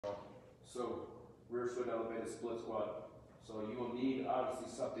So rear foot elevated split squat. So you will need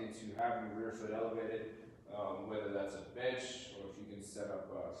obviously something to have your rear foot elevated, whether that's a bench or if you can set up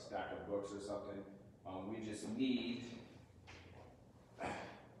a stack of books or something. We just need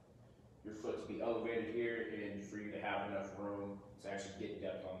your foot to be elevated here and for you to have enough room to actually get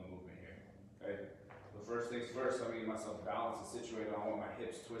depth on the movement here, okay? But first things first, let me get myself balanced and situated. I want my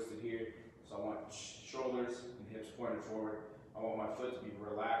hips twisted here. So I want shoulders and hips pointed forward. I want my foot to be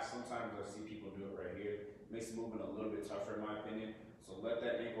relaxed. Sometimes I see people do it right here. Makes the movement a little bit tougher in my opinion. So let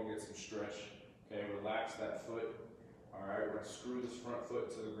that ankle get some stretch, okay? Relax that foot. All right, we're gonna screw this front foot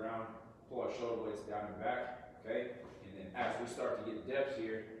to the ground, pull our shoulder blades down and back, okay? And then as we start to get depth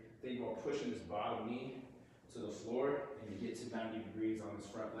here, think about pushing this bottom knee to the floor and you get to 90 degrees on this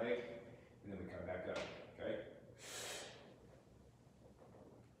front leg, and then we come back up, okay?